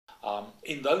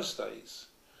In those days,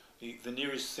 the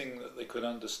nearest thing that they could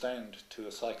understand to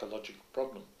a psychological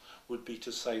problem would be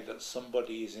to say that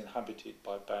somebody is inhabited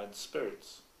by bad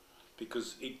spirits,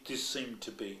 because it just seemed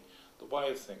to be the way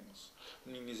of things.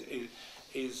 I mean,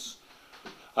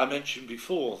 I mentioned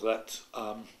before that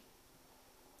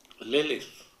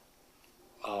Lilith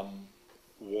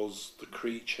was the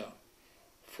creature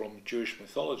from Jewish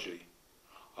mythology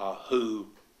who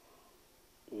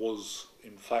was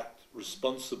in fact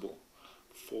responsible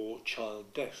for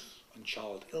child death and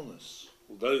child illness.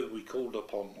 Although we called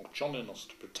upon Ochoninos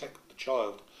to protect the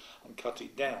child and cut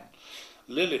it down,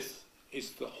 Lilith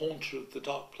is the haunter of the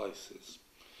dark places.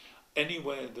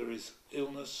 Anywhere there is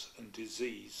illness and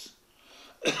disease,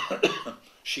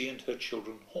 she and her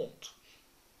children haunt.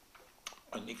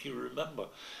 And if you remember,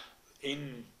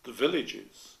 in the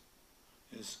villages,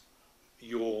 is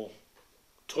your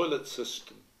toilet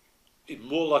system is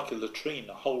more like a latrine,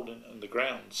 a hole in the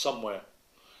ground somewhere,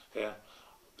 yeah,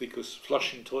 because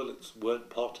flushing toilets weren't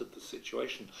part of the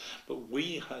situation. But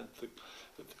we had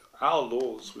our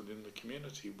laws within the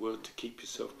community were to keep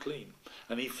yourself clean.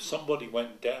 And if somebody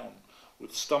went down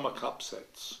with stomach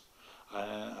upsets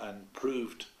and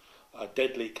proved a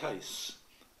deadly case,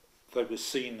 they were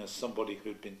seen as somebody who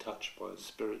had been touched by a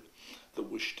spirit that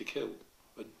wished to kill.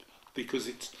 Because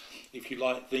it's, if you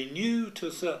like, they knew to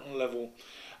a certain level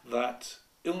that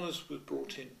illness was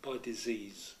brought in by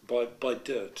disease, by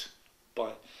dirt,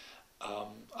 by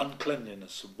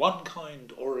uncleanliness of one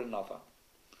kind or another.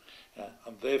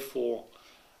 And therefore,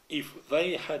 if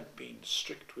they had been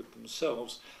strict with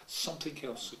themselves, something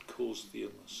else had caused the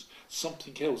illness.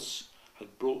 Something else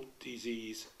had brought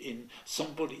disease in.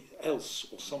 Somebody else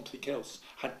or something else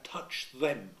had touched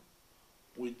them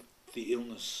with the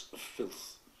illness of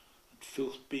filth. And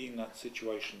filth, being that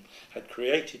situation, had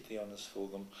created the illness for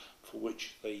them, for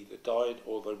which they either died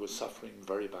or they were suffering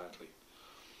very badly.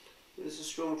 There's a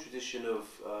strong tradition of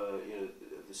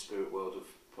the spirit world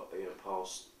of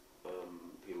past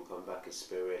people come back as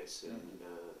spirits and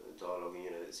dialoguing.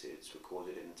 It's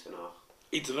recorded in Tanakh.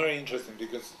 It's very interesting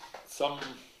because some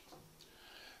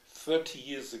 30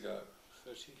 years ago,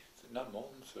 no more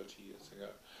than 30 years ago,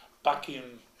 back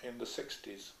in the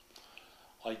 60s,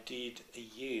 I did a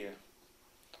year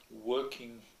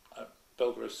working at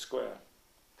Belgrave Square,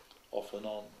 off and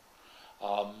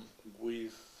on,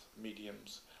 with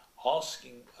mediums,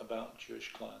 asking about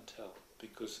Jewish clientele,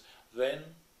 because then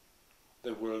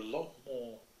there were a lot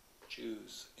more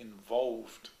Jews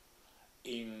involved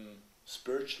in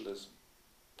spiritualism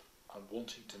and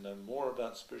wanting to know more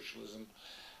about spiritualism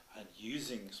and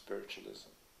using spiritualism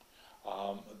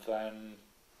than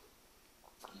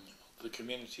the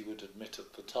community would admit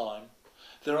at the time.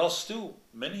 There are still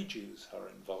many Jews who are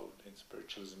involved in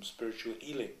spiritualism, spiritual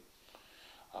healing,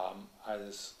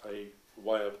 as a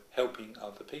way of helping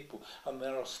other people, and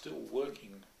there are still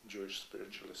working Jewish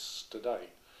spiritualists today.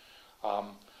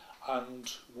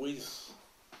 And with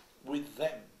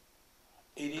them,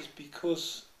 it is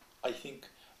because I think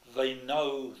they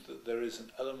know that there is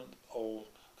an element of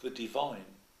the divine,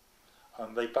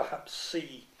 and they perhaps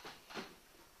see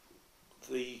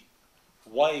the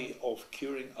way of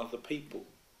curing other people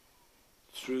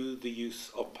through the use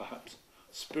of perhaps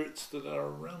spirits that are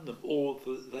around them, or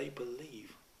that they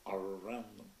believe are around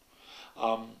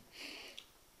them.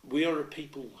 We are a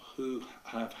people who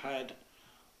have had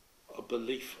a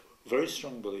belief, very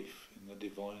strong belief in the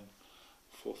divine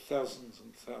for thousands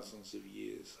and thousands of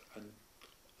years, and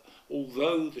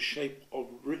although the shape of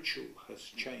ritual has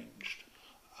changed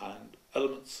and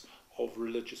elements of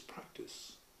religious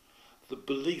practice, the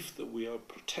belief that we are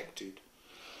protected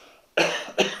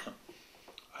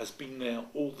has been there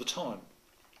all the time,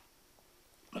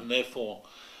 and therefore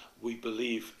we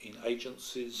believe in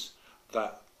agencies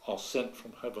that are sent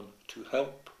from heaven to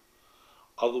help.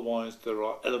 Otherwise there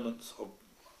are elements of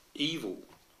evil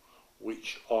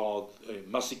which are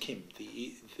masikim,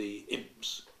 the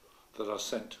imps that are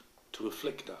sent to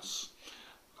afflict us.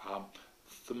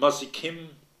 The masikim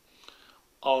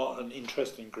are an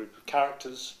interesting group of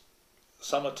characters,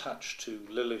 some attached to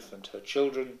Lilith and her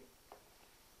children,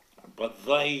 but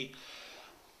they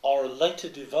are a later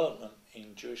development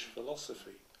in Jewish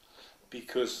philosophy,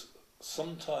 because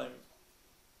sometime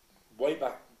way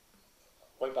back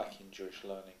in Jewish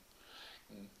learning,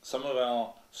 some of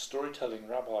our storytelling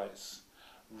rabbis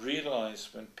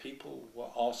realized when people were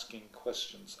asking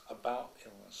questions about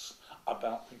illness,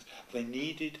 about things, they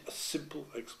needed a simple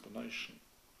explanation.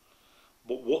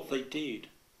 But what they did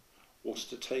was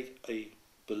to take a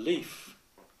belief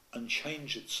and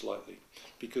change it slightly,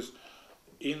 because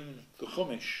in the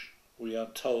Chumash we are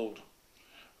told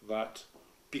that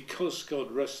because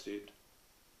God rested,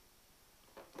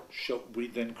 we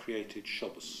then created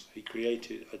Shabbos. He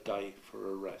created a day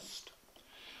for a rest.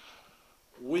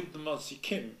 With the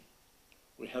Mazikim,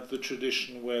 we have the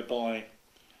tradition whereby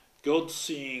God,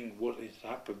 seeing what had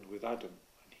happened with Adam,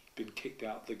 and he'd been kicked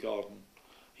out of the garden,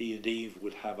 he and Eve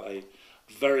would have a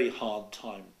very hard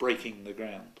time breaking the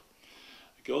ground.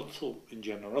 God thought in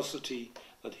generosity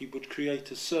that he would create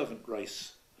a servant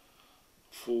race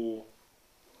for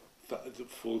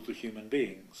the human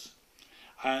beings,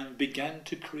 and began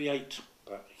to create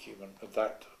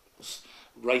that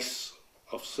race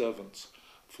of servants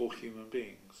for human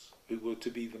beings who were to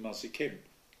be the Mazikim.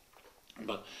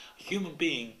 But a human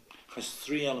being has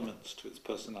three elements to its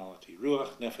personality: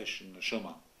 ruach, nefesh, and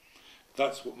neshama.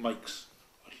 That's what makes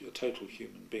a total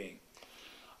human being.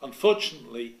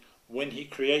 Unfortunately, when he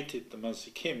created the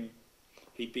Mazikim,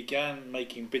 he began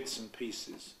making bits and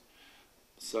pieces.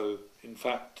 So, in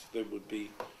fact, there would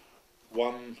be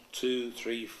 1, 2,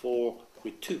 3, 4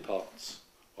 with 2 parts,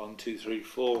 1, 2, 3,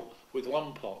 4 with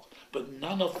 1 part, but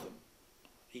none of them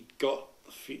he got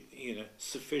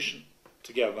sufficient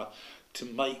together to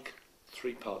make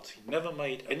 3 parts. He never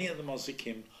made any of the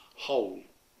Mazikim whole.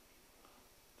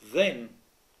 Then,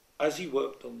 as he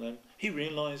worked on them, he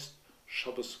realised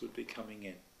Shabbos would be coming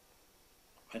in,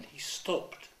 and he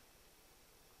stopped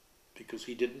because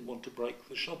he didn't want to break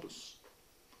the Shabbos.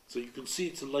 So you can see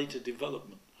it's a later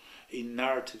development in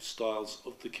narrative styles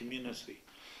of the community.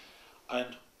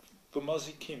 And the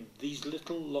Mazikim, these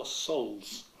little lost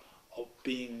souls are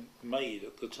being made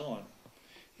at the time,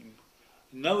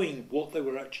 knowing what they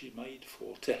were actually made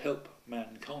for, to help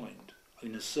mankind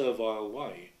in a servile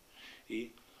way,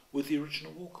 with the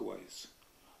original walkaways.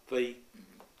 They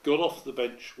got off the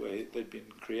bench where they'd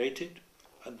been created,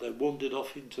 and they wandered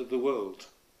off into the world